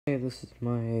Hey, this is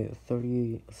my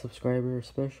 30 subscriber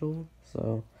special,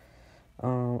 so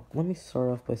let me start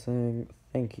off by saying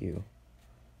thank you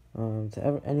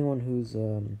to anyone who's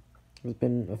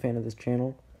been a fan of this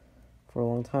channel for a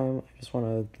long time. I just want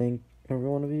to thank every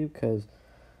one of you because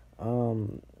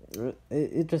um,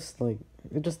 it just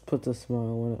it just puts a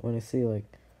smile when I see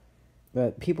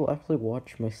that people actually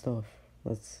watch my stuff.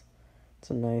 It's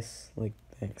a nice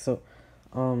thing. So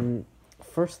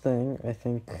first thing I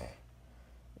think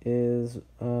is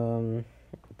the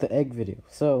egg video.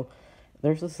 So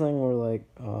there's this thing where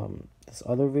this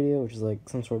other video, which is like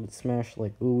some sort of smash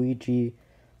Luigi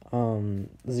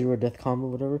zero death combo,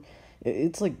 whatever.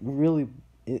 It's like really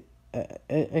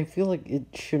I feel like it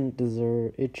shouldn't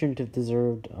have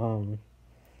deserved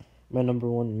my number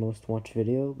one most watched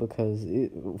video because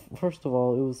first of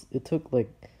all it took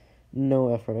like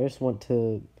no effort. I just went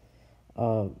to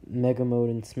mega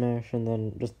mode in Smash and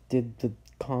then just did the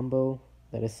combo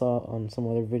that I saw on some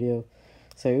other video.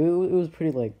 So it was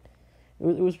pretty it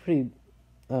was pretty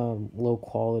low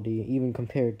quality even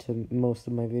compared to most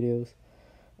of my videos.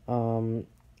 Um,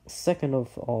 Second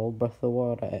of all, Breath of the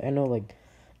Wild. I know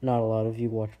not a lot of you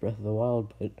watch Breath of the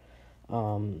Wild, but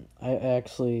I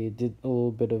actually did a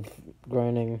little bit of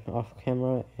grinding off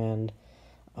camera and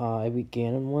I beat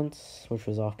Ganon once, which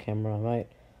was off camera.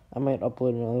 I might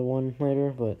upload another one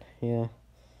later, but yeah.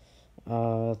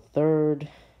 Third,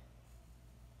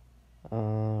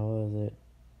 what is it?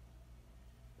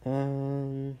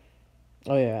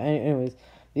 Oh yeah. Anyways,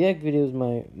 the egg video is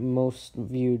my most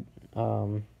viewed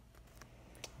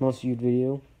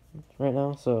video right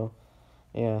now. So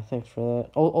yeah, thanks for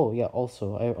that. Oh yeah.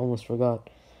 Also, I almost forgot.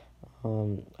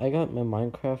 I got my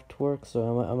Minecraft to work,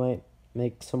 so I might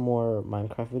make some more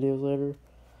Minecraft videos later.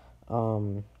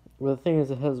 But the thing is,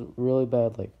 it has really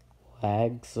bad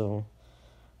lag, so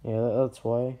yeah, that's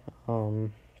why.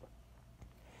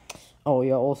 Oh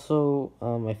yeah, also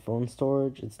my phone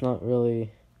storage. It's not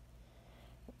really.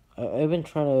 I've been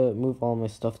trying to move all my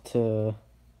stuff to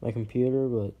my computer,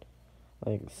 but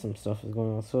some stuff is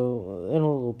going on. So in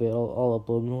a little bit, I'll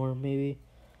upload more maybe.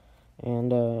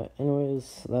 And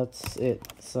anyways, that's it.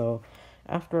 So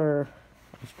after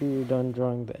you're done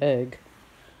drawing the egg,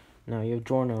 now you have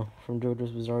Giorno from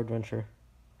JoJo's Bizarre Adventure.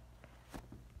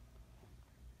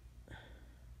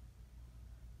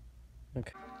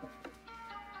 Okay.